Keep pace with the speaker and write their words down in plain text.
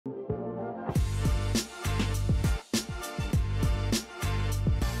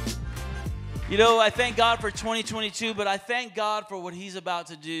You know, I thank God for 2022, but I thank God for what He's about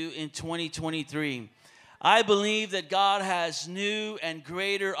to do in 2023. I believe that God has new and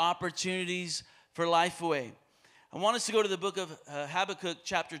greater opportunities for Lifeway. I want us to go to the book of Habakkuk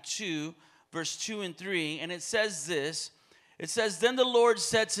chapter 2, verse 2 and 3, and it says this. It says, "Then the Lord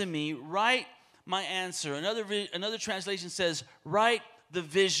said to me, write my answer." Another translation says, write the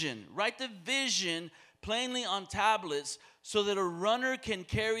vision. Write the vision plainly on tablets so that a runner can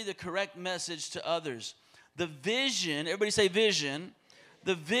carry the correct message to others. The vision, everybody say vision.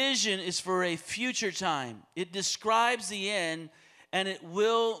 The vision is for a future time. It describes the end and it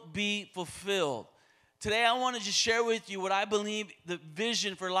will be fulfilled. Today I want to just share with you what I believe the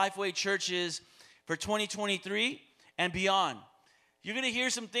vision for Lifeway Church is for 2023 and beyond. You're going to hear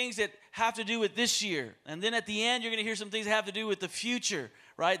some things that have to do with this year. And then at the end, you're going to hear some things that have to do with the future,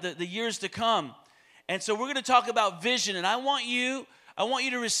 right? The years to come. And so we're going to talk about vision. And I want you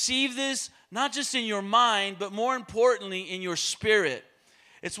to receive this, not just in your mind, but more importantly, in your spirit.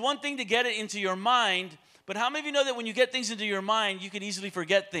 It's one thing to get it into your mind, but how many of you know that when you get things into your mind, you can easily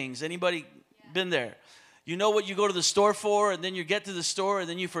forget things? Anybody been there? You know what you go to the store for, and then you get to the store, and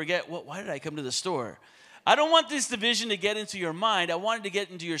then you forget, well, why did I come to the store? I don't want this division to get into your mind. I want it to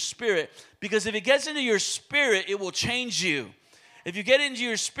get into your spirit, because if it gets into your spirit, it will change you. If you get into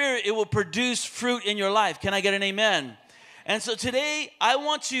your spirit, it will produce fruit in your life. Can I get an amen? And so today, I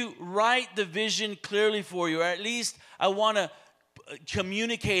want to write the vision clearly for you, or at least I want to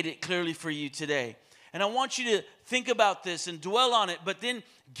communicate it clearly for you today. And I want you to think about this and dwell on it, but then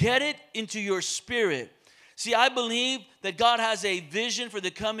get it into your spirit. See, I believe that God has a vision for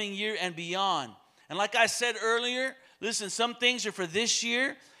the coming year and beyond. And like I said earlier, listen, some things are for this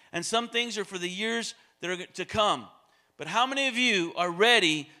year, and some things are for the years that are to come. But how many of you are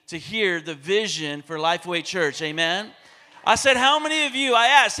ready to hear the vision for Lifeway Church? Amen? I said, how many of you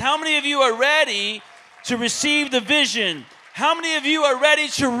are ready to receive the vision? How many of you are ready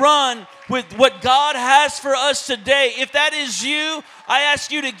to run with what God has for us today? If that is you, I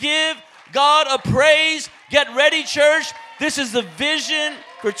ask you to give God a praise. Get ready, church. This is the vision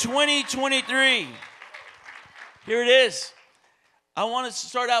for 2023. Here it is. I want to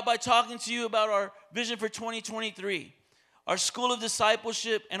start out by talking to you about our vision for 2023. Our School of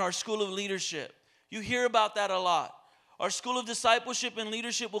Discipleship and our School of Leadership. You hear about that a lot. Our School of Discipleship and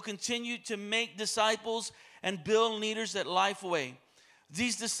Leadership will continue to make disciples and build leaders at Lifeway.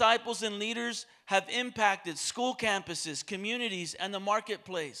 These disciples and leaders have impacted school campuses, communities, and the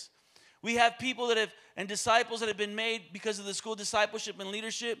marketplace. We have people and disciples that have been made because of the School of Discipleship and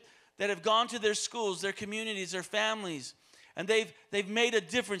Leadership that have gone to their schools, their communities, their families, and they've made a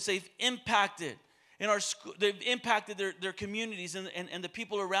difference. They've impacted. They've impacted their communities and the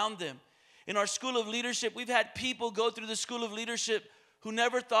people around them. In our School of Leadership, we've had people go through the School of Leadership who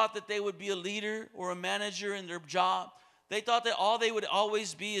never thought that they would be a leader or a manager in their job. They thought that all they would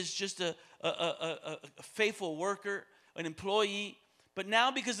always be is just a faithful worker, an employee. But now,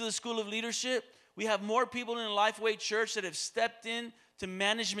 because of the School of Leadership, we have more people in the Lifeway Church that have stepped in to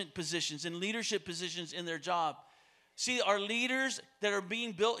management positions and leadership positions in their job. See, our leaders that are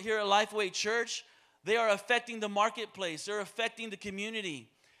being built here at Lifeway Church, they are affecting the marketplace. They're affecting the community.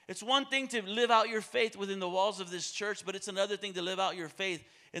 It's one thing to live out your faith within the walls of this church, but it's another thing to live out your faith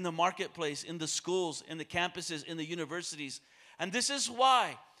in the marketplace, in the schools, in the campuses, in the universities. And this is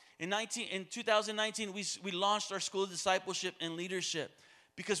why in 2019 we launched our School of Discipleship and Leadership,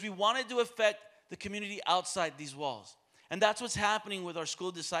 because we wanted to affect the community outside these walls. And that's what's happening with our School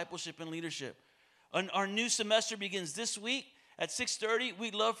of Discipleship and Leadership. And our new semester begins this week at 6:30.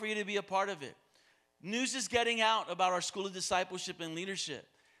 We'd love for you to be a part of it. News is getting out about our School of Discipleship and Leadership.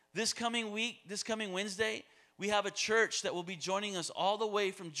 This coming week, this coming Wednesday, we have a church that will be joining us all the way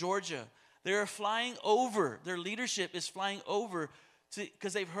from Georgia. They're flying over. Their leadership is flying over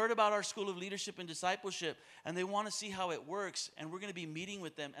because they've heard about our School of Leadership and Discipleship, and they want to see how it works. And we're going to be meeting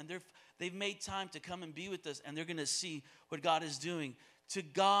with them, and they've made time to come and be with us, and they're going to see what God is doing. To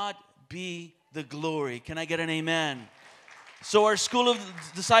God be the glory. Can I get an amen? So our School of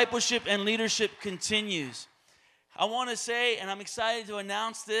Discipleship and Leadership continues. I want to say, and I'm excited to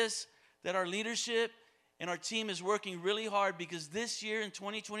announce this, that our leadership and our team is working really hard, because this year in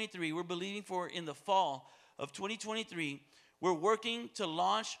 2023, we're believing for in the fall of 2023, we're working to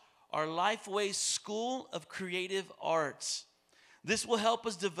launch our Lifeway School of Creative Arts. This will help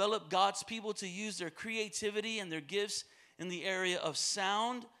us develop God's people to use their creativity and their gifts in the area of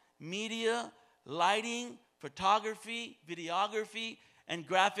sound, media, lighting, photography, videography, and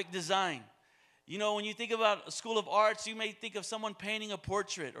graphic design. You know, when you think about a school of arts, you may think of someone painting a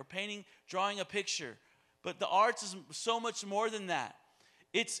portrait or drawing a picture. But the arts is so much more than that.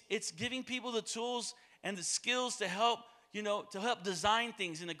 It's giving people the tools and the skills to help, to help design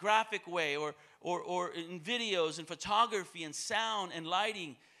things in a graphic way, or in videos and photography and sound and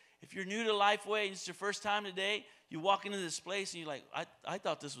lighting. If you're new to Lifeway and it's your first time today, you walk into this place and you're like, I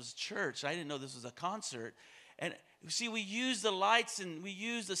thought this was church. I didn't know this was a concert. And you see, we use the lights and we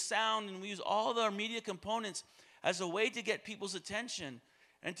use the sound and we use all our media components as a way to get people's attention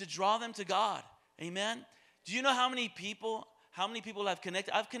and to draw them to God. Amen? Do you know how many people I've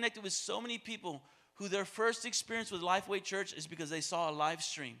connected? I've connected with so many people who their first experience with Lifeway Church is because they saw a live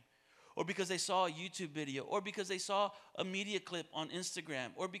stream, or because they saw a YouTube video, or because they saw a media clip on Instagram,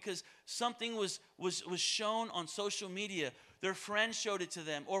 or because something was shown on social media. Their friend showed it to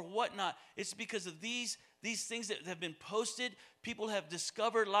them, or whatnot. It's because of these things that have been posted. People have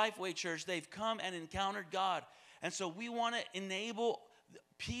discovered Lifeway Church. They've come and encountered God. And so we want to enable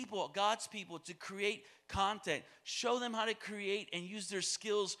people, God's people, to create content. Show them how to create and use their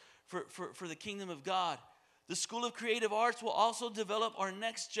skills for the kingdom of God. The School of Creative Arts will also develop our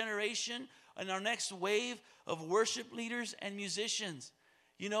next generation and our next wave of worship leaders and musicians.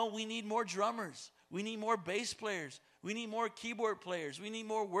 We need more drummers. We need more bass players. We need more keyboard players. We need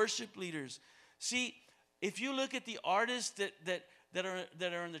more worship leaders. See, if you look at the artists that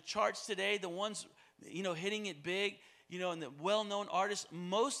are in the charts today, the ones, hitting it big, and the well-known artists,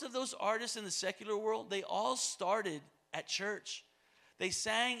 most of those artists in the secular world, they all started at church. They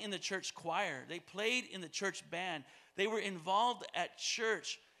sang in the church choir. They played in the church band. They were involved at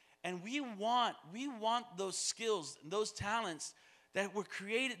church. And we want those skills, those talents that were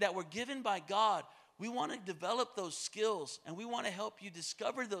created, that were given by God. We want to develop those skills, and we want to help you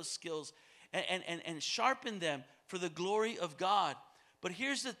discover those skills and sharpen them for the glory of God. But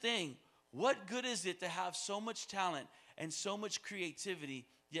here's the thing. What good is it to have so much talent and so much creativity,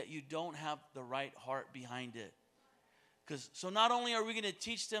 yet you don't have the right heart behind it? So not only are we going to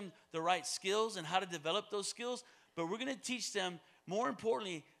teach them the right skills and how to develop those skills, but we're going to teach them, more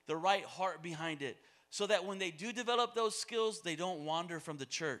importantly, the right heart behind it, so that when they do develop those skills, they don't wander from the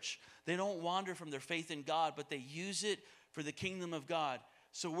church. They don't wander from their faith in God, but they use it for the kingdom of God.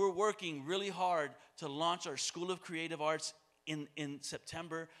 So we're working really hard to launch our School of Creative Arts in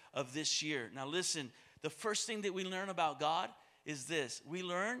September of this year. Now listen, the first thing that we learn about God is this. We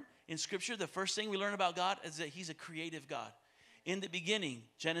learn in Scripture, the first thing we learn about God is that He's a creative God. In the beginning,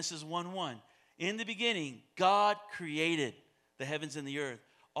 Genesis 1:1, in the beginning, God created the heavens and the earth.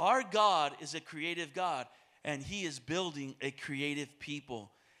 Our God is a creative God, and He is building a creative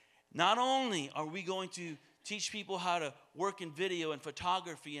people. Not only are we going to teach people how to work in video and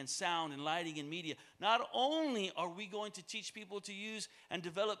photography and sound and lighting and media, not only are we going to teach people to use and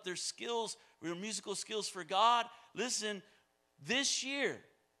develop their skills, their musical skills for God, listen, this year,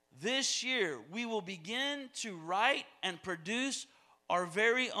 we will begin to write and produce our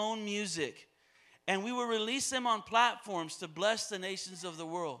very own music. And we will release them on platforms to bless the nations of the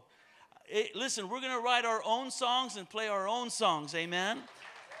world. Listen, we're going to write our own songs and play our own songs, amen?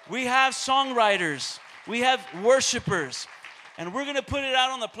 We have songwriters. We have worshipers. And we're going to put it out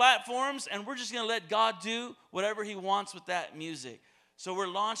on the platforms, and we're just going to let God do whatever He wants with that music. So we're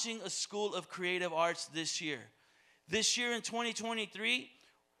launching a School of Creative Arts this year. This year in 2023,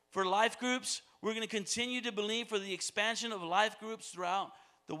 for life groups, we're going to continue to believe for the expansion of life groups throughout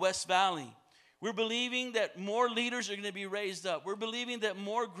the West Valley. We're believing that more leaders are going to be raised up. We're believing that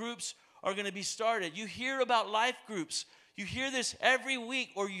more groups are going to be started. You hear about life groups. You hear this every week,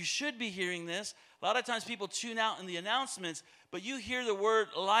 or you should be hearing this. A lot of times people tune out in the announcements, but you hear the word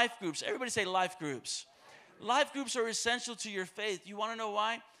life groups. Everybody say life groups. Life groups are essential to your faith. You want to know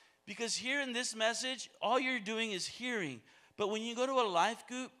why? Because here in this message, all you're doing is hearing. But when you go to a life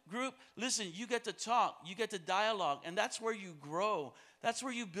group, listen, you get to talk, you get to dialogue, and that's where you grow. That's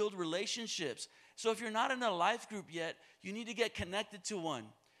where you build relationships. So if you're not in a life group yet, you need to get connected to one.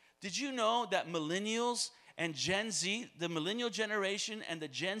 Did you know that millennials and Gen Z, the millennial generation and the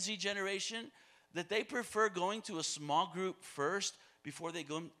Gen Z generation, that they prefer going to a small group first before they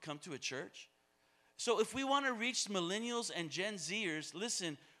come to a church? So if we want to reach millennials and Gen Zers,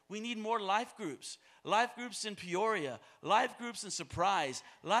 listen, we need more life groups. Life groups in Peoria, life groups in Surprise,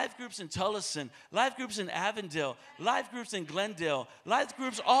 life groups in Tullison, life groups in Avondale, life groups in Glendale, life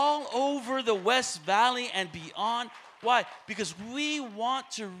groups all over the West Valley and beyond. Why? Because we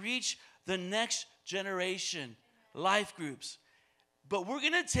want to reach the next generation. Life groups. But we're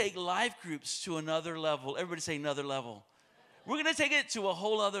going to take life groups to another level. Everybody say another level. We're going to take it to a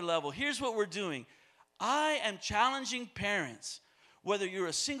whole other level. Here's what we're doing. I am challenging parents. Whether you're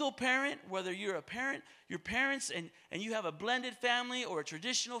a single parent, whether you're a parent, your parents, and you have a blended family or a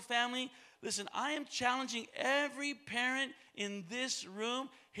traditional family, listen, I am challenging every parent in this room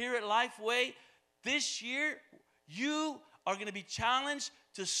here at Lifeway. This year, you are going to be challenged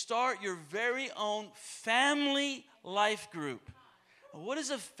to start your very own family life group. What is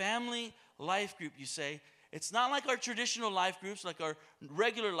a family life group, you say? It's not like our traditional life groups, like our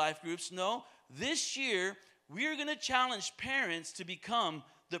regular life groups. No, this year, we are going to challenge parents to become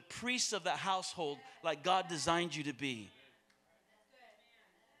the priests of the household like God designed you to be.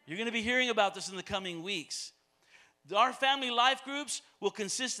 You're going to be hearing about this in the coming weeks. Our family life groups will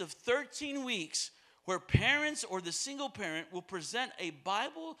consist of 13 weeks where parents or the single parent will present a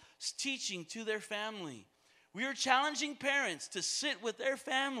Bible teaching to their family. We are challenging parents to sit with their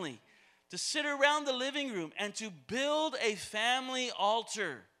family, to sit around the living room and to build a family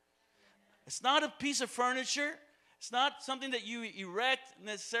altar. It's not a piece of furniture. It's not something that you erect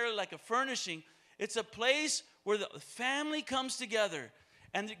necessarily like a furnishing. It's a place where the family comes together.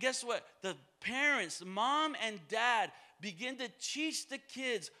 And guess what? The parents, mom and dad, begin to teach the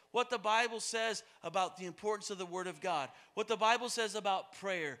kids what the Bible says about the importance of the Word of God, what the Bible says about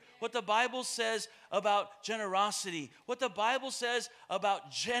prayer, what the Bible says about generosity, what the Bible says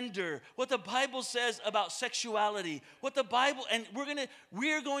about gender, what the Bible says about sexuality, what the Bible, and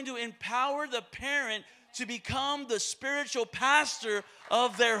we're going to empower the parent to become the spiritual pastor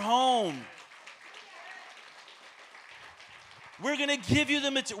of their home. We're going to give you the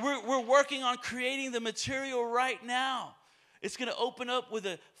material. We're working on creating the material right now. It's going to open up with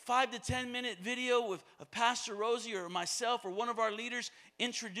a 5 to 10 minute video with Pastor Rosie or myself or one of our leaders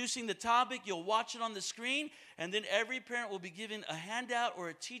introducing the topic. You'll watch it on the screen, and then every parent will be given a handout or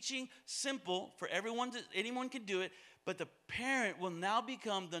a teaching, simple for everyone. Anyone can do it, but the parent will now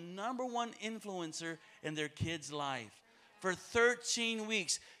become the #1 influencer in their kid's life. For 13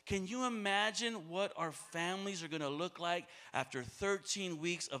 weeks. Can you imagine what our families are going to look like after 13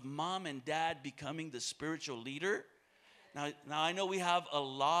 weeks of mom and dad becoming the spiritual leader? Now I know we have a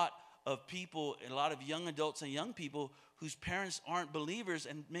lot of people, a lot of young adults and young people whose parents aren't believers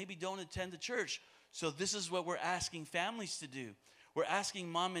and maybe don't attend the church. So this is what we're asking families to do. We're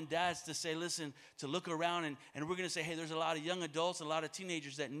asking mom and dads to say, listen, to look around, and we're going to say, hey, there's a lot of young adults, a lot of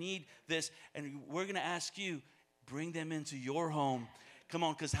teenagers that need this, and we're going to ask you, bring them into your home. Come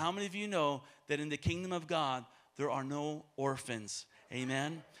on, because how many of you know that in the kingdom of God, there are no orphans?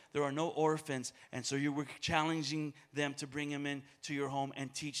 Amen? There are no orphans. And so we're challenging them to bring them into your home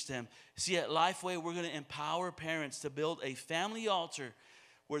and teach them. See, at Lifeway, we're going to empower parents to build a family altar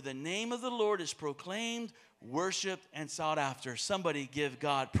where the name of the Lord is proclaimed, worshiped, and sought after. Somebody give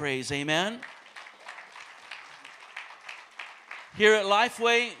God praise. Amen? Here at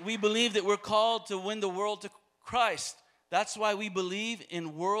Lifeway, we believe that we're called to win the world to Christ. That's why we believe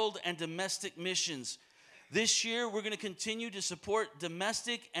in world and domestic missions. This year, we're going to continue to support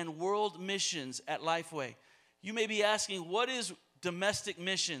domestic and world missions at Lifeway. You may be asking, what is domestic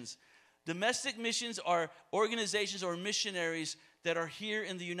missions? Domestic missions are organizations or missionaries that are here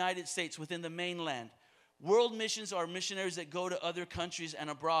in the United States within the mainland. World missions are missionaries that go to other countries and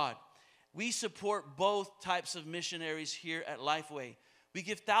abroad. We support both types of missionaries here at Lifeway. We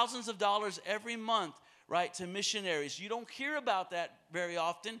give thousands of dollars every month, right, to missionaries. You don't hear about that very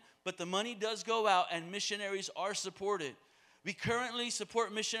often, but the money does go out and missionaries are supported. We currently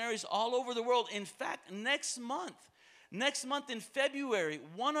support missionaries all over the world. In fact, next month in February,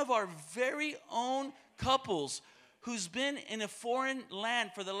 one of our very own couples who's been in a foreign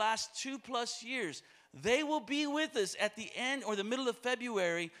land for the last 2+ years, they will be with us at the end or the middle of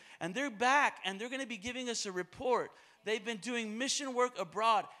February, and they're back, and they're going to be giving us a report. They've been doing mission work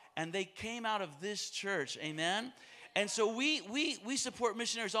abroad, and they came out of this church. Amen? And so we support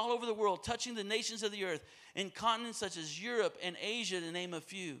missionaries all over the world, touching the nations of the earth in continents such as Europe and Asia, to name a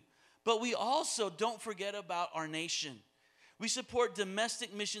few. But we also don't forget about our nation. We support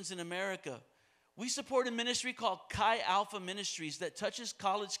domestic missions in America. We support a ministry called Chi Alpha Ministries that touches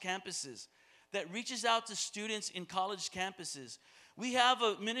college campuses, that reaches out to students in college campuses. We have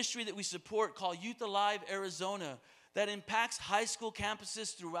a ministry that we support called Youth Alive Arizona that impacts high school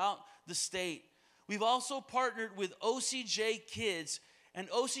campuses throughout the state. We've also partnered with OCJ Kids, and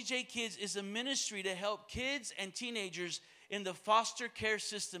OCJ Kids is a ministry to help kids and teenagers in the foster care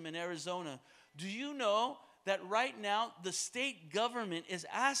system in Arizona. Do you know that right now the state government is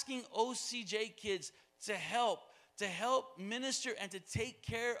asking OCJ Kids to help minister and to take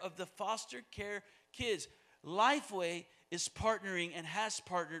care of the foster care kids? Lifeway is partnering and has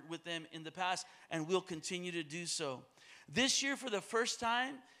partnered with them in the past and will continue to do so. This year, for the first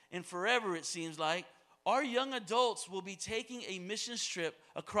time in forever, it seems like, our young adults will be taking a mission trip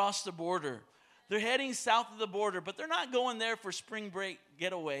across the border. They're heading south of the border, but they're not going there for spring break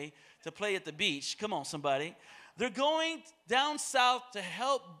getaway to play at the beach. Come on, somebody. They're going down south to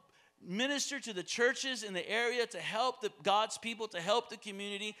help minister to the churches in the area, to help God's people, to help the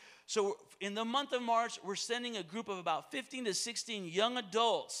community. So in the month of March, we're sending a group of about 15 to 16 young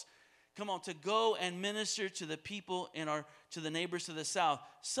adults, come on, to go and minister to the people to the neighbors to the south.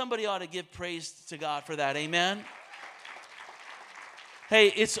 Somebody ought to give praise to God for that. Amen. Hey,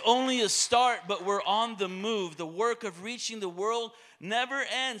 it's only a start, but we're on the move. The work of reaching the world never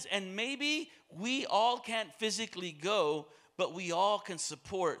ends. And maybe we all can't physically go, but we all can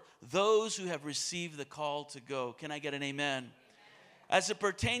support those who have received the call to go. Can I get an amen? As it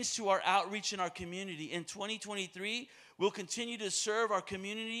pertains to our outreach in our community, in 2023, we'll continue to serve our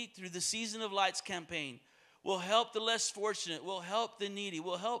community through the Season of Lights campaign. We'll help the less fortunate. We'll help the needy.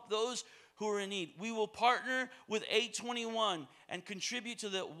 We'll help those who are in need. We will partner with 821 and contribute to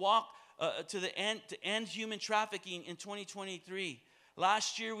the walk to end human trafficking in 2023.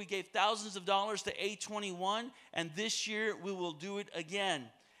 Last year, we gave thousands of dollars to 821, and this year we will do it again.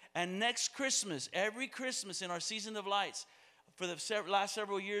 And next Christmas, every Christmas in our Season of Lights, for the last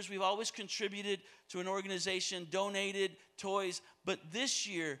several years, we've always contributed to an organization, donated toys. But this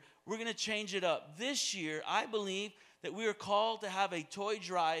year, we're going to change it up. This year, I believe that we are called to have a toy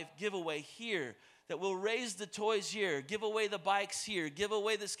drive giveaway here, that we'll raise the toys here, give away the bikes here, give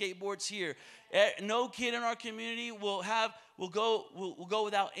away the skateboards here. No kid in our community will go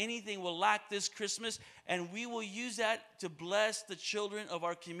without anything, will lack this Christmas, and we will use that to bless the children of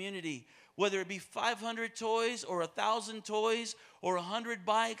our community. Whether it be 500 toys or 1,000 toys or 100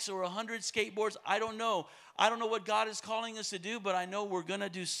 bikes or 100 skateboards, I don't know. I don't know what God is calling us to do, but I know we're going to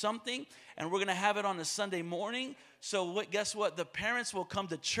do something, and we're going to have it on a Sunday morning. So guess what? The parents will come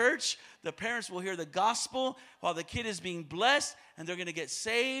to church. The parents will hear the gospel while the kid is being blessed, and they're going to get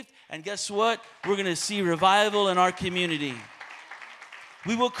saved. And guess what? We're going to see revival in our community.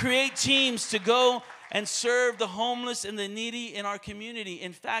 We will create teams to go and serve the homeless and the needy in our community.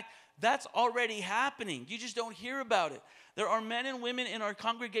 In fact, that's already happening. You just don't hear about it. There are men and women in our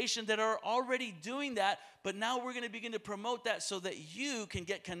congregation that are already doing that, but now we're going to begin to promote that so that you can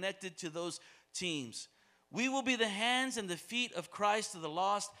get connected to those teams. We will be the hands and the feet of Christ to the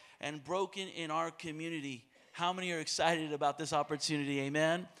lost and broken in our community. How many are excited about this opportunity?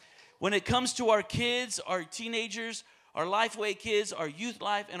 Amen. When it comes to our kids, our teenagers, our Lifeway kids, our youth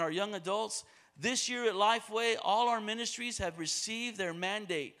life, and our young adults, this year at Lifeway, all our ministries have received their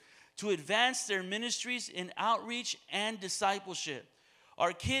mandate to advance their ministries in outreach and discipleship.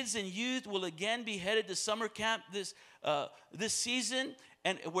 Our kids and youth will again be headed to summer camp this season,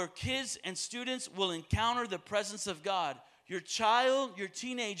 and where kids and students will encounter the presence of God. Your child, your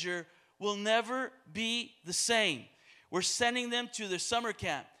teenager will never be the same. We're sending them to the summer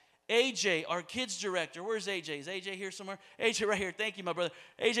camp. AJ, our kids director. Where's AJ? Is AJ here somewhere? AJ right here. Thank you, my brother.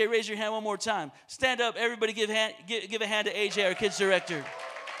 AJ, raise your hand one more time. Stand up. Everybody give a hand to AJ, our kids director.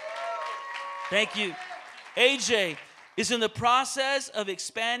 Thank you. AJ is in the process of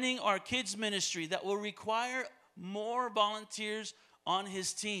expanding our kids ministry that will require more volunteers on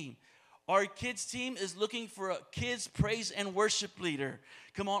his team. Our kids team is looking for a kids praise and worship leader.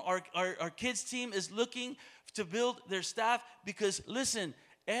 Come on, our kids team is looking to build their staff because, listen,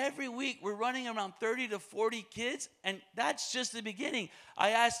 every week we're running around 30 to 40 kids, and that's just the beginning. I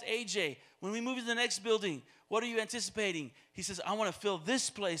asked AJ, when we move to the next building, what are you anticipating? He says, I want to fill this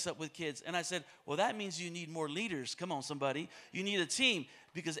place up with kids. And I said, well, that means you need more leaders. Come on, somebody. You need a team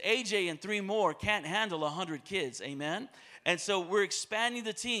because AJ and 3 more can't handle 100 kids. Amen. And so we're expanding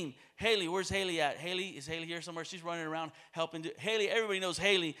the team. Haley, where's Haley at? Is Haley here somewhere? She's running around helping. Haley, everybody knows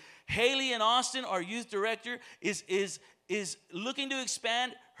Haley. Haley in Austin, our youth director, is looking to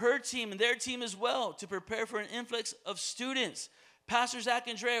expand her team and their team as well to prepare for an influx of students. Pastor Zach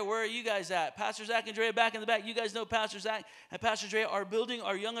and Drea, where are you guys at? Pastor Zach and Drea back in the back. You guys know Pastor Zach and Pastor Drea are building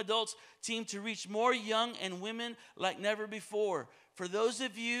our young adults team to reach more young and women like never before. For those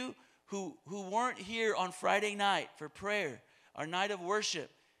of you who weren't here on Friday night for prayer, our night of worship,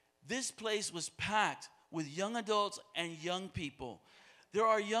 this place was packed with young adults and young people. There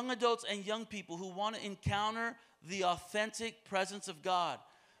are young adults and young people who want to encounter the authentic presence of God.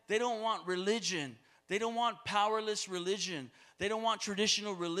 They don't want religion. They don't want powerless religion. They don't want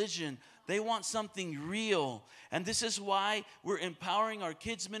traditional religion. They want something real. And this is why we're empowering our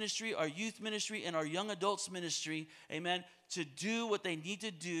kids ministry, our youth ministry, and our young adults ministry, amen, to do what they need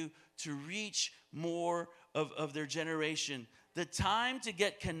to do to reach more of their generation. The time to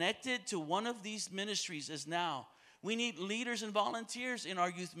get connected to one of these ministries is now. We need leaders and volunteers in our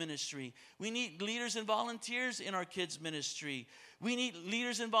youth ministry. We need leaders and volunteers in our kids ministry. We need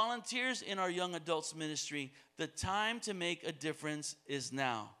leaders and volunteers in our young adults ministry. The time to make a difference is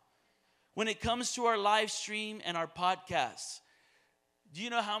now. When it comes to our live stream and our podcasts, do you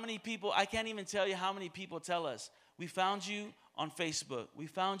know how many people, I can't even tell you how many people tell us, we found you on Facebook. We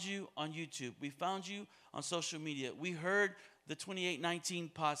found you on YouTube. We found you on social media. We heard the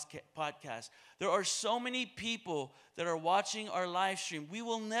 2819 podcast. There are so many people that are watching our live stream. We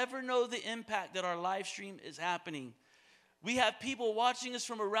will never know the impact that our live stream is happening. We have people watching us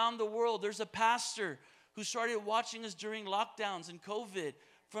from around the world. There's a pastor who started watching us during lockdowns and COVID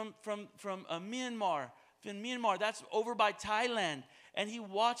from Myanmar. In Myanmar, that's over by Thailand. And he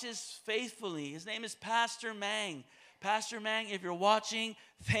watches faithfully. His name is Pastor Mang. Pastor Mang, if you're watching,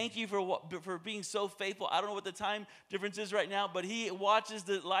 thank you for being so faithful. I don't know what the time difference is right now, but he watches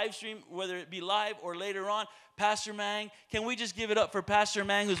the live stream, whether it be live or later on. Pastor Mang, can we just give it up for Pastor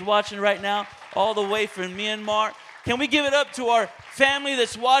Mang who's watching right now all the way from Myanmar? Can we give it up to our family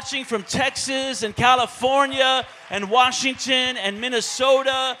that's watching from Texas and California and Washington and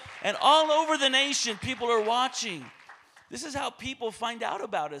Minnesota and all over the nation? People are watching. This is how people find out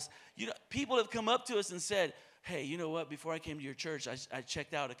about us. You know, people have come up to us and said, hey, you know what? Before I came to your church, I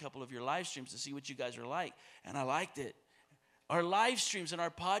checked out a couple of your live streams to see what you guys are like, and I liked it. Our live streams and our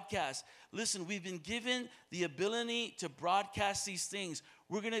podcasts. Listen, we've been given the ability to broadcast these things.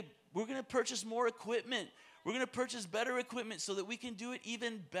 We're gonna purchase more equipment. We're going to purchase better equipment so that we can do it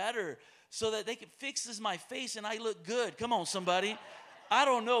even better, so that they can fix my face and I look good. Come on, somebody. I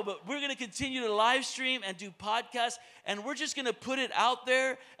don't know, but we're going to continue to live stream and do podcasts, and we're just going to put it out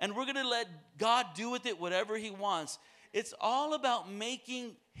there, and we're going to let God do with it whatever he wants. It's all about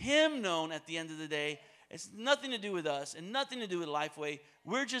making him known at the end of the day. It's nothing to do with us and nothing to do with Lifeway.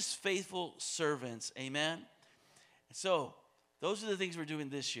 We're just faithful servants. Amen? So those are the things we're doing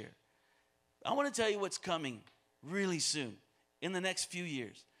this year. I want to tell you what's coming really soon in the next few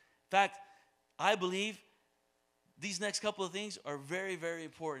years. In fact, I believe these next couple of things are very, very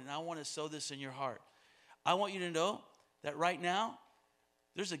important. And I want to sow this in your heart. I want you to know that right now,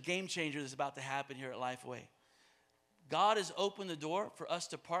 there's a game changer that's about to happen here at Lifeway. God has opened the door for us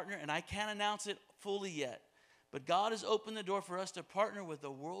to partner, and I can't announce it fully yet. But God has opened the door for us to partner with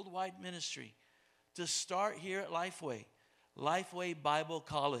a worldwide ministry to start here at Lifeway. Lifeway Bible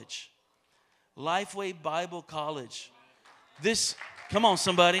College. Lifeway Bible College. Come on,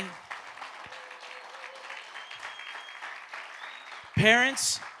 somebody.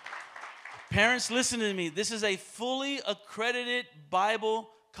 Parents, listen to me. This is a fully accredited Bible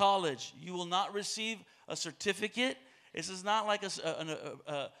college. You will not receive a certificate. This is not like an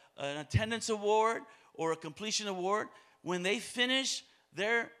attendance award or a completion award. When they finish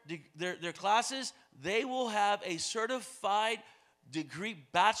their classes, they will have a certified degree,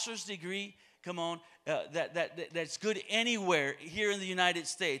 bachelor's degree. Come on, that's good anywhere here in the United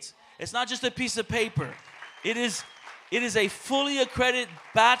States. It's not just a piece of paper. It is a fully accredited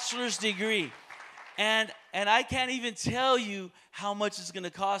bachelor's degree. And I can't even tell you how much it's going to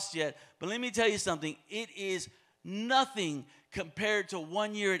cost yet. But let me tell you something. It is nothing compared to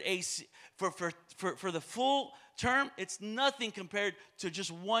 1 year at AC. For the full term, it's nothing compared to just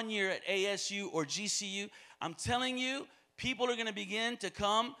 1 year at ASU or GCU. I'm telling you, people are going to begin to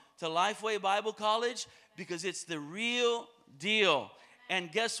come to Lifeway Bible College because it's the real deal.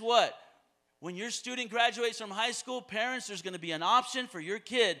 And guess what? When your student graduates from high school, parents, there's going to be an option for your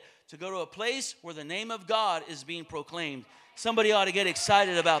kid to go to a place where the name of God is being proclaimed. Somebody ought to get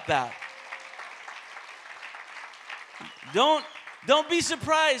excited about that. Don't be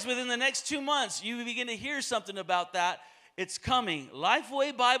surprised within the next 2 months you begin to hear something about that. It's coming.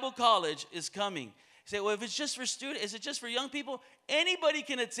 Lifeway Bible College is coming. You say, well, if it's just for students, is it just for young people? Anybody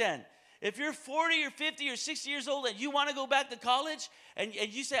can attend. If you're 40 or 50 or 60 years old and you want to go back to college and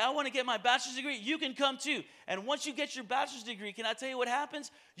you say, I want to get my bachelor's degree, you can come too. And once you get your bachelor's degree, can I tell you what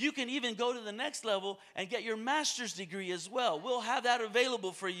happens? You can even go to the next level and get your master's degree as well. We'll have that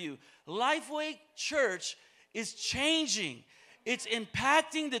available for you. Lifeway Church is changing. It's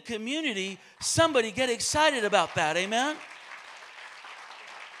impacting the community. Somebody get excited about that. Amen?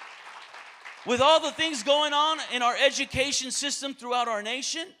 With all the things going on in our education system throughout our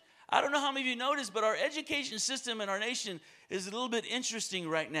nation, I don't know how many of you noticed, but our education system in our nation is a little bit interesting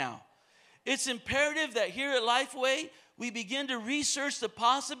right now. It's imperative that here at Lifeway, we begin to research the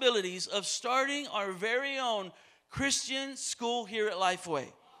possibilities of starting our very own Christian school here at Lifeway.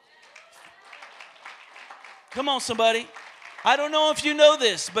 Come on, somebody. I don't know if you know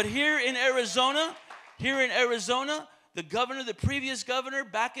this, but here in Arizona, the previous governor,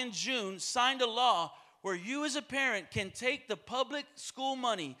 back in June, signed a law where you as a parent can take the public school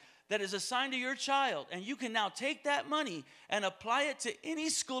money that is assigned to your child, and you can now take that money and apply it to any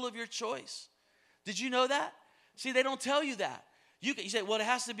school of your choice. Did you know that? See, they don't tell you that. You say, well, it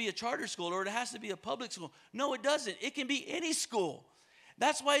has to be a charter school or it has to be a public school. No, it doesn't. It can be any school.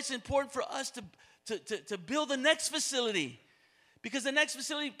 That's why it's important for us to build the next facility, because the next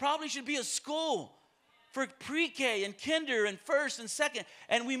facility probably should be a school for pre-K and kinder and first and second,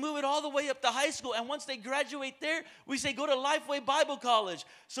 and we move it all the way up to high school, and once they graduate there, we say go to Lifeway Bible College.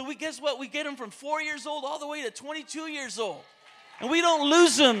 So guess what? We get them from 4 years old all the way to 22 years old, and we don't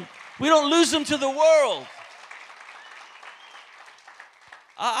lose them. We don't lose them to the world.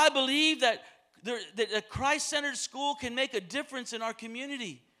 I believe that a Christ-centered school can make a difference in our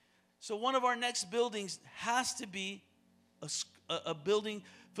community. So one of our next buildings has to be a building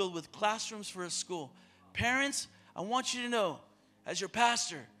filled with classrooms for a school. Parents, I want you to know, as your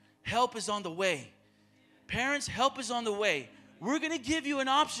pastor, help is on the way. Parents, help is on the way. We're going to give you an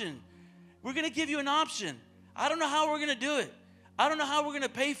option. We're going to give you an option. I don't know how we're going to do it. I don't know how we're going to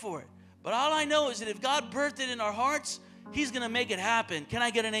pay for it. But all I know is that if God birthed it in our hearts, He's going to make it happen. Can I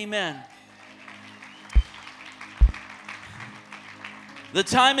get an amen? The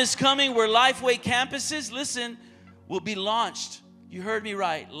time is coming where Lifeway campuses, listen, will be launched. You heard me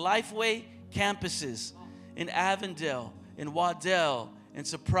right. Lifeway campuses in Avondale, in Waddell, in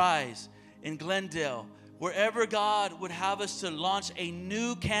Surprise, in Glendale. Wherever God would have us to launch a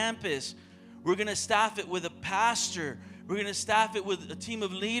new campus, we're going to staff it with a pastor. We're going to staff it with a team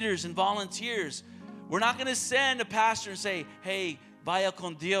of leaders and volunteers. We're not going to send a pastor and say, hey, vaya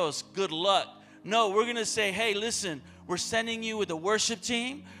con Dios, good luck. No, we're going to say, hey, listen, we're sending you with a worship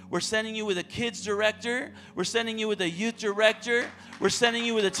team. We're sending you with a kids director. We're sending you with a youth director. We're sending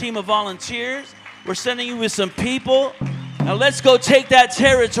you with a team of volunteers. We're sending you with some people. Now let's go take that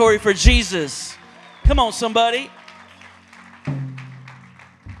territory for Jesus. Come on, somebody.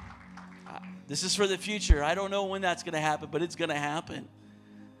 This is for the future. I don't know when that's going to happen, but it's going to happen.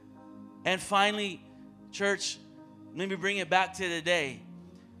 And finally, church, let me bring it back to today.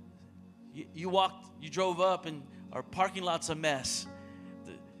 You drove up, and our parking lot's a mess.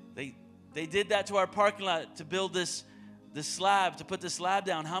 They did that to our parking lot to build this slab, to put this slab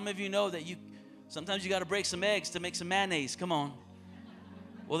down. How many of you know that sometimes you got to break some eggs to make some mayonnaise? Come on.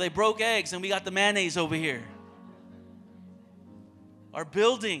 Well, they broke eggs, and we got the mayonnaise over here. Our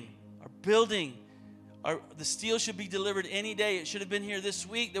building, the steel should be delivered any day. It should have been here this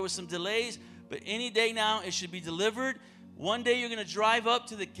week. There was some delays, but any day now it should be delivered. One day you're going to drive up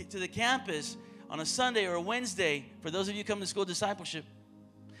to the campus on a Sunday or a Wednesday. For those of you coming to school discipleship,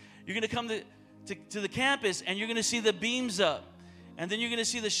 you're going to come to the campus, and you're going to see the beams up, and then you're going to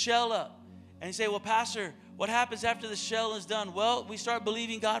see the shell up. And you say, well, Pastor, what happens after the shell is done? Well, we start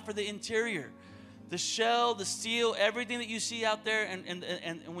believing God for the interior. The shell, the steel, everything that you see out there,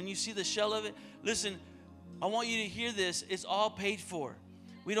 and when you see the shell of it, listen, I want you to hear this. It's all paid for.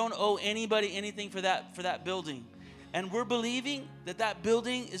 We don't owe anybody anything for that building. And we're believing that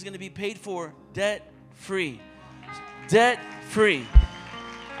building is going to be paid for debt-free. Debt-free.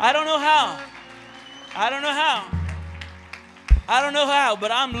 I don't know how,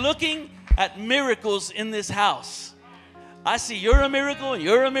 but I'm looking at miracles in this house. I see you're a miracle, and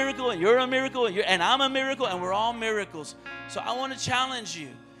you're a miracle, and you're a miracle, and I'm a miracle, and we're all miracles. So I want to challenge you.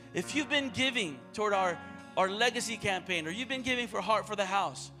 If you've been giving toward our legacy campaign, or you've been giving for Heart for the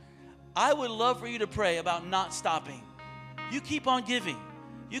House, I would love for you to pray about not stopping. You keep on giving.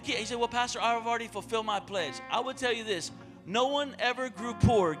 You say, well, Pastor, I've already fulfilled my pledge. I would tell you this. No one ever grew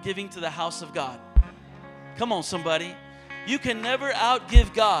poor giving to the house of God. Come on, somebody. You can never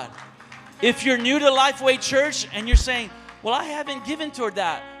outgive God. If you're new to Lifeway Church and you're saying, well, I haven't given toward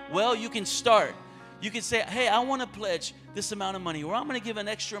that. Well, you can start. You can say, hey, I want to pledge this amount of money, or I'm going to give an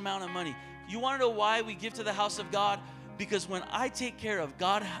extra amount of money. You want to know why we give to the house of God? Because when I take care of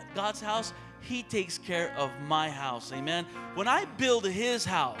God's house, He takes care of my house. Amen. When I build His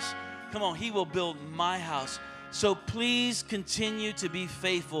house, come on, He will build my house. So please continue to be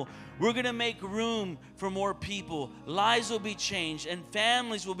faithful. We're going to make room for more people. Lives will be changed, and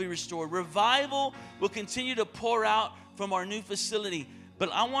families will be restored. Revival will continue to pour out from our new facility.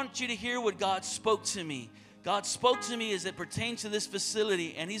 But I want you to hear what God spoke to me. God spoke to me as it pertains to this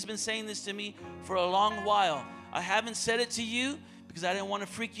facility, and He's been saying this to me for a long while. I haven't said it to you because I didn't want to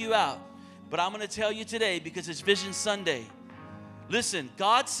freak you out. But I'm going to tell you today because it's Vision Sunday. Listen,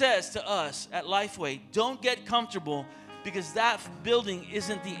 God says to us at Lifeway, don't get comfortable, because that building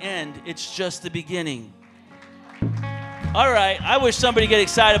isn't the end. It's just the beginning. All right, I wish somebody get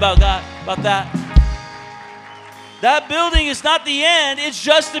excited about that. That building is not the end. It's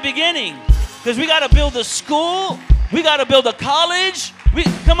just the beginning. Because we got to build a school. We got to build a college.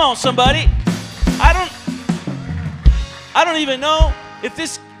 Come on, somebody. I don't even know if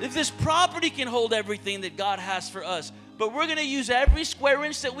this property can hold everything that God has for us. But we're going to use every square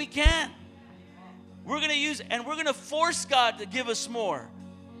inch that we can. We're going to use, and we're going to force God to give us more.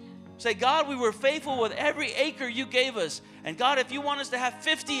 Say, God, we were faithful with every acre you gave us. And God, if you want us to have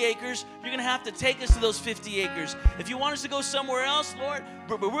 50 acres, you're going to have to take us to those 50 acres. If you want us to go somewhere else, Lord,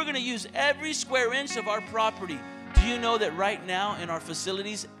 but we're going to use every square inch of our property. Do you know that right now in our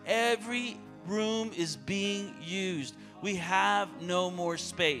facilities, every room is being used? We have no more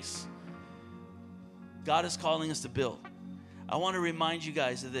space. God is calling us to build. I want to remind you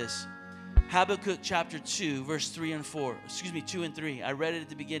guys of this. Habakkuk chapter 2, verse 3 and 4. 2 and 3. I read it at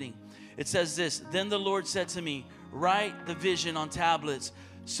the beginning. It says this, then the Lord said to me, write the vision on tablets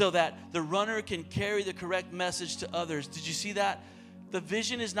so that the runner can carry the correct message to others. Did you see that? The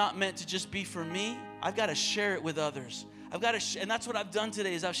vision is not meant to just be for me. I've got to share it with others. And that's what I've done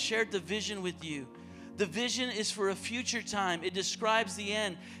today is I've shared the vision with you. The vision is for a future time. It describes the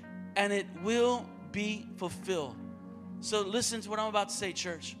end, and it will be fulfilled. So listen to what I'm about to say,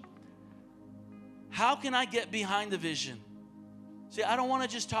 church. How can I get behind the vision? See, I don't want to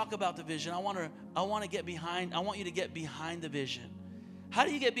just talk about the vision. I want you to get behind the vision. How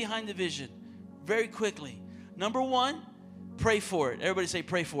do you get behind the vision? Very quickly. Number one, pray for it. Everybody say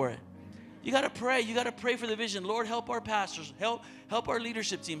pray for it. You got to pray. You got to pray for the vision. Lord, help our pastors. Help our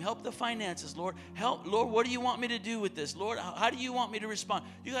leadership team. Help the finances, Lord. Lord, what do you want me to do with this? Lord, how do you want me to respond?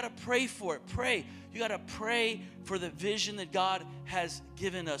 You got to pray for it. Pray. You got to pray for the vision that God has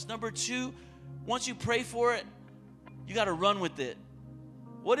given us. Number two, once you pray for it, you got to run with it.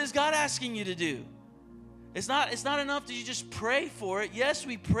 What is God asking you to do? It's not enough that you just pray for it. Yes,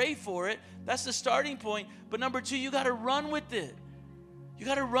 we pray for it. That's the starting point. But number two, you got to run with it. You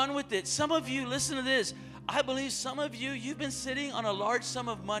got to run with it. Some of you, listen to this. I believe some of you, you've been sitting on a large sum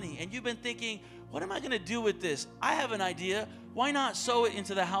of money and you've been thinking, what am I going to do with this? I have an idea. Why not sow it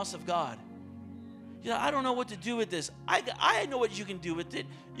into the house of God? I don't know what to do with this. I know what you can do with it.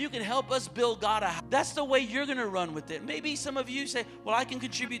 You can help us build God a house. That's the way you're going to run with it. Maybe some of you say, well, I can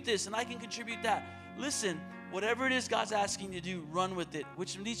contribute this and I can contribute that. Listen, whatever it is God's asking you to do, run with it,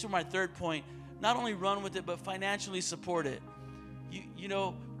 which leads to my third point. Not only run with it, but financially support it. You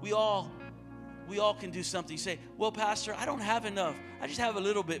know, we all can do something. You say, well, Pastor, I don't have enough. I just have a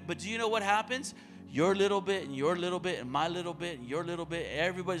little bit. But do you know what happens? Your little bit and your little bit and my little bit and your little bit,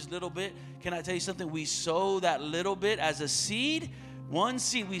 everybody's little bit. Can I tell you something? We sow that little bit as a seed. One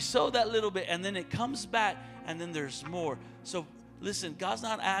seed. We sow that little bit and then it comes back and then there's more. So listen, God's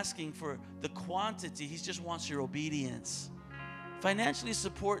not asking for the quantity. He just wants your obedience. Financially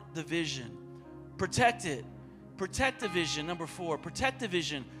support the vision. Protect it. Protect the vision. Number 4, protect the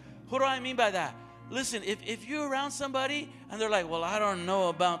vision. What do I mean by that? Listen, if you're around somebody and they're like, well, I don't know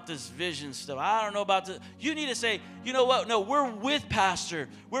about this vision stuff. I don't know about this. You need to say, you know what? No, we're with Pastor.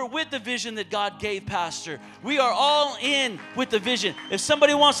 We're with the vision that God gave Pastor. We are all in with the vision. If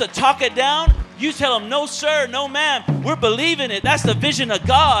somebody wants to talk it down, you tell them, no, sir, no, ma'am. We're believing it. That's the vision of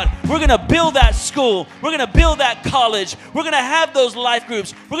God. We're going to build that school. We're going to build that college. We're going to have those life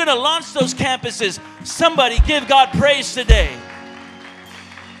groups. We're going to launch those campuses. Somebody give God praise today.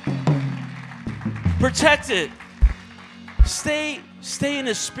 Protect it. Stay in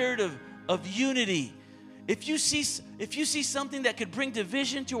a spirit of unity. If you see something that could bring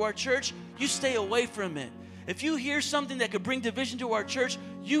division to our church, you stay away from it. If you hear something that could bring division to our church,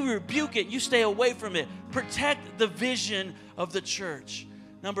 you rebuke it. You stay away from it. Protect the vision of the church.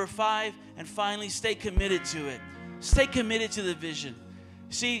 Number 5, and finally, stay committed to it. Stay committed to the vision.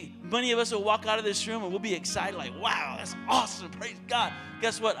 See, many of us will walk out of this room and we'll be excited like, wow, that's awesome. Praise God.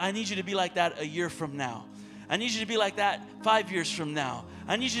 Guess what? I need you to be like that a year from now. I need you to be like that 5 years from now.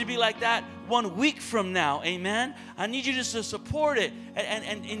 I need you to be like that 1 week from now. Amen? I need you just to support it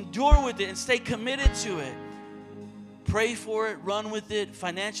and endure with it and stay committed to it. Pray for it, run with it,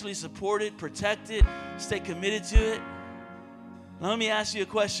 financially support it, protect it, stay committed to it. Now, let me ask you a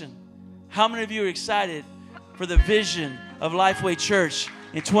question. How many of you are excited for the vision of Lifeway Church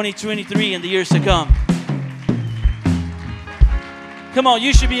in 2023 and the years to come? Come on,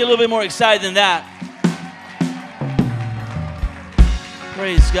 you should be a little bit more excited than that.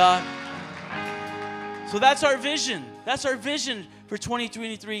 Praise God. So that's our vision. That's our vision for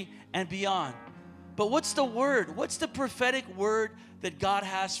 2023 and beyond. But what's the word? What's the prophetic word that God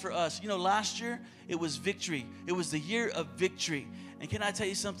has for us? You know, last year it was victory. It was the year of victory. And can I tell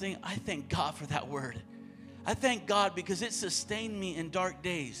you something? I thank God for that word. I thank God because it sustained me in dark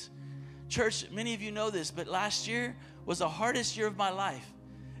days. Church, many of you know this, but last year was the hardest year of my life.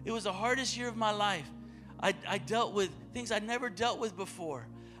 It was the hardest year of my life. I dealt with things I'd never dealt with before.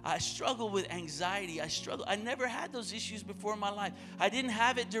 I struggled with anxiety. I never had those issues before in my life. I didn't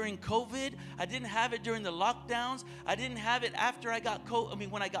have it during COVID. I didn't have it during the lockdowns. I didn't have it after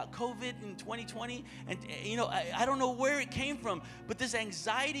when I got COVID in 2020. And, I don't know where it came from, but this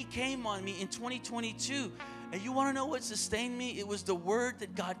anxiety came on me in 2022. And you want to know what sustained me? It was the word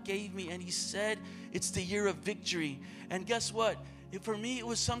that God gave me. And he said, it's the year of victory. And guess what? For me, it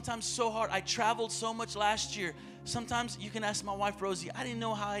was sometimes so hard. I traveled so much last year. Sometimes you can ask my wife, Rosie, I didn't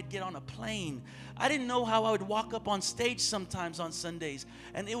know how I'd get on a plane. I didn't know how I would walk up on stage sometimes on Sundays.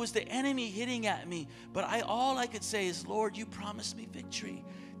 And it was the enemy hitting at me. But all I could say is, Lord, you promised me victory.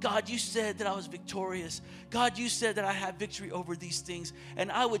 God, you said that I was victorious. God, you said that I have victory over these things.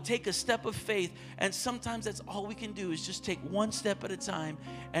 And I would take a step of faith. And sometimes that's all we can do is just take one step at a time.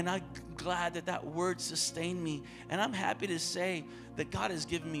 And I'm glad that that word sustained me. And I'm happy to say that God has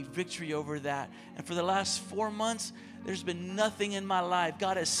given me victory over that. And for the last 4 months, there's been nothing in my life.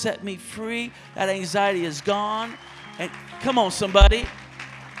 God has set me free. That anxiety is gone. And come on, somebody.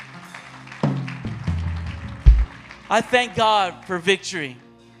 I thank God for victory.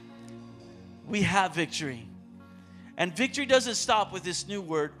 We have victory. And victory doesn't stop with this new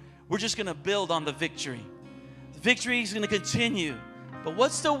word. We're just going to build on the victory. Victory is going to continue. But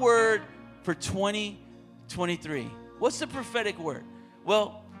what's the word for 2023? What's the prophetic word?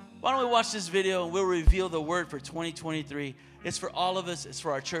 Well, why don't we watch this video and we'll reveal the word for 2023. It's for all of us. It's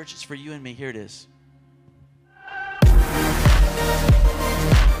for our church. It's for you and me. Here it is.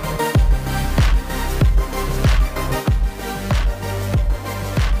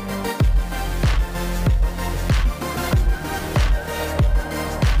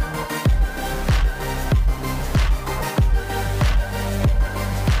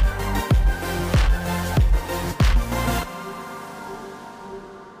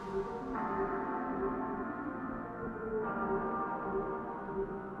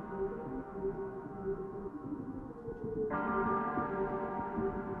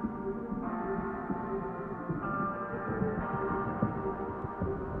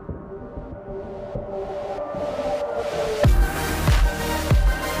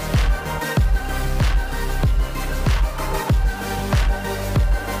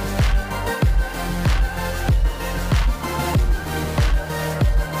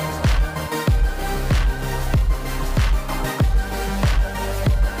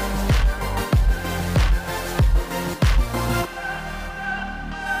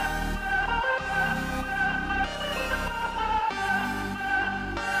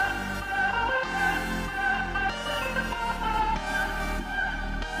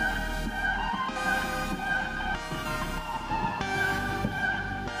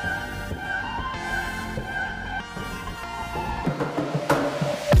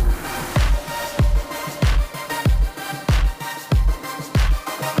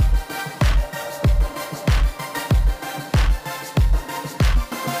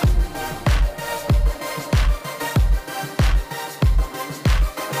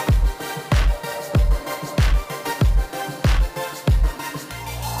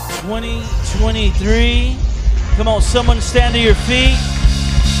 2023. Come on, someone stand to your feet.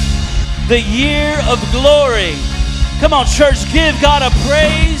 The year of glory. Come on, church, give God a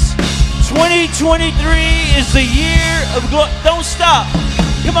praise. 2023 is the year of glory. Don't stop.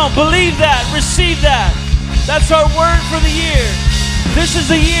 Come on, believe that, receive that. That's our word for the year. This is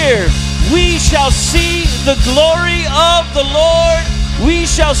the year we shall see the glory of the Lord. We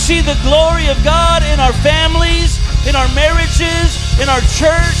shall see the glory of God in our families, in our marriages, in our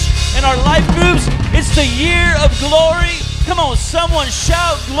church, in our life groups. It's the year of glory. Come on, someone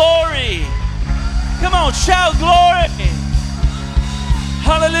shout glory. Come on, shout glory.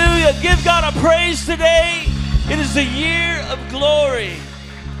 Hallelujah. Give God a praise today. It is the year of glory.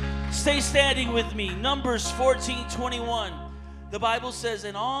 Stay standing with me. Numbers 14:21. The Bible says,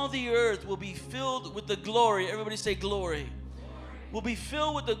 and all the earth will be filled with the glory. Everybody say glory. Will be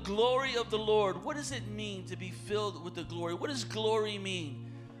filled with the glory of the Lord. What does it mean to be filled with the glory? What does glory mean?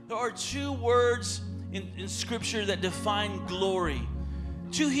 There are two words in Scripture that define glory.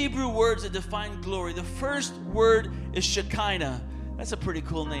 Two Hebrew words that define glory. The first word is Shekinah. That's a pretty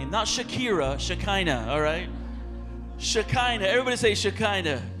cool name. Not Shakira, Shekinah, all right? Shekinah. Everybody say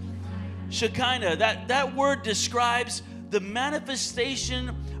Shekinah. Shekinah. That word describes the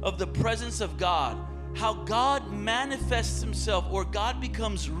manifestation of the presence of God. How God manifests himself, or God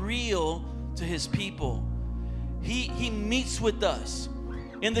becomes real to his people. He meets with us.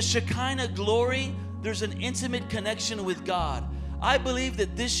 In the Shekinah glory, there's an intimate connection with God. I believe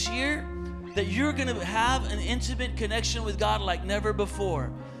that this year, that you're going to have an intimate connection with God like never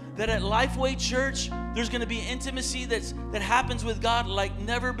before. That at Lifeway Church, there's going to be intimacy that happens with God like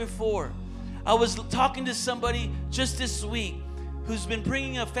never before. I was talking to somebody just this week who's been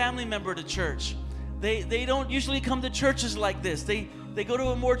bringing a family member to church. They don't usually come to churches like this. They go to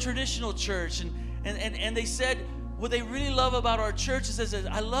a more traditional church, and they said what they really love about our church is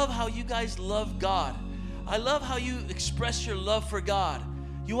that I love how you guys love God. I love how you express your love for God.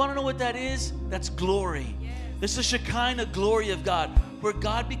 You want to know what that is? That's glory. There's the Shekinah glory of God, where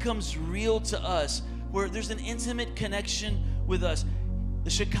God becomes real to us, where there's an intimate connection with us. The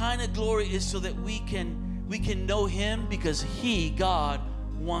Shekinah glory is so that we can know Him, because He, God,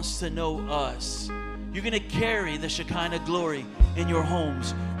 wants to know us. You're going to carry the Shekinah glory in your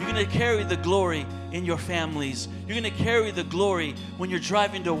homes. You're going to carry the glory in your families. You're going to carry the glory when you're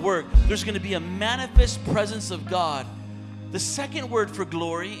driving to work. There's going to be a manifest presence of God. The second word for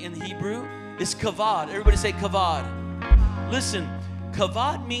glory in Hebrew is kavod. Everybody say kavod. Listen,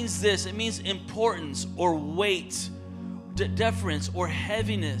 kavod means this. It means importance or weight, deference or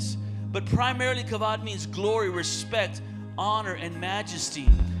heaviness. But primarily kavod means glory, respect, honor, and majesty.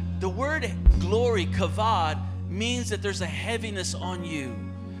 The word glory, kavod, means that there's a heaviness on you.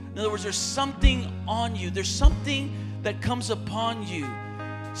 In other words, there's something on you. There's something that comes upon you.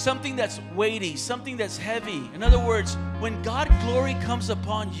 Something that's weighty, something that's heavy. In other words, when God's glory comes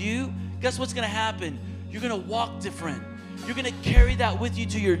upon you, guess what's going to happen? You're going to walk different. You're going to carry that with you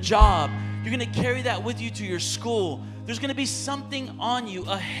to your job. You're going to carry that with you to your school. There's going to be something on you,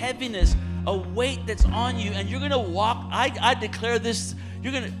 a heaviness, a weight that's on you, and you're going to walk. I declare this.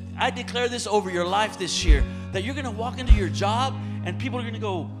 I declare this over your life this year, that you're going to walk into your job and people are going to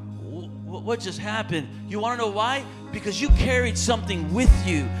go, what just happened? You want to know why? Because you carried something with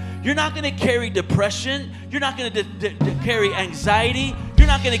you. You're not going to carry depression. You're not going to carry anxiety. You're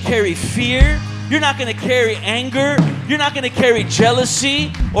not going to carry fear. You're not going to carry anger. You're not going to carry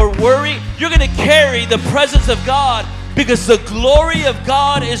jealousy or worry. You're going to carry the presence of God, because the glory of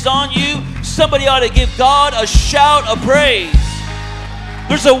God is on you. Somebody ought to give God a shout of praise.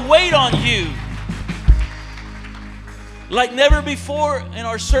 There's a weight on you. Like never before in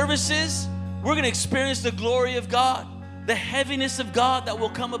our services, we're going to experience the glory of God, the heaviness of God that will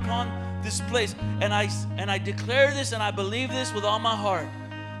come upon this place. And I declare this and I believe this with all my heart,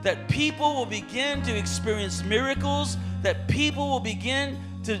 that people will begin to experience miracles, that people will begin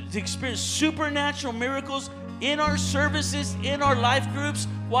to experience supernatural miracles in our services, in our life groups.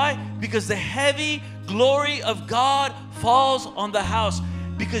 Why? Because the heavy glory of God falls on the house.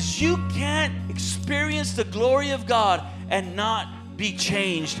 Because you can't experience the glory of God and not be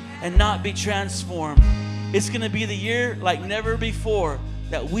changed and not be transformed. It's going to be the year like never before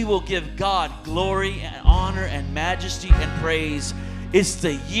that we will give God glory and honor and majesty and praise. It's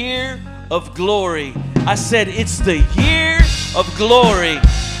the year of glory. I said it's the year of glory.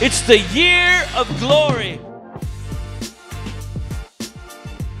 It's the year of glory.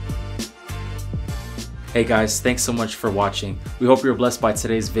 Hey guys, thanks so much for watching. We hope you're blessed by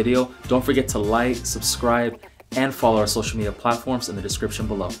today's video. Don't forget to like, subscribe, and follow our social media platforms in the description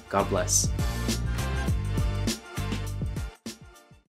below. God bless.